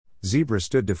Zebra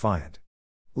stood defiant.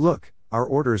 Look, our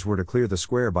orders were to clear the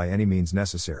square by any means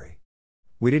necessary.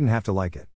 We didn't have to like it.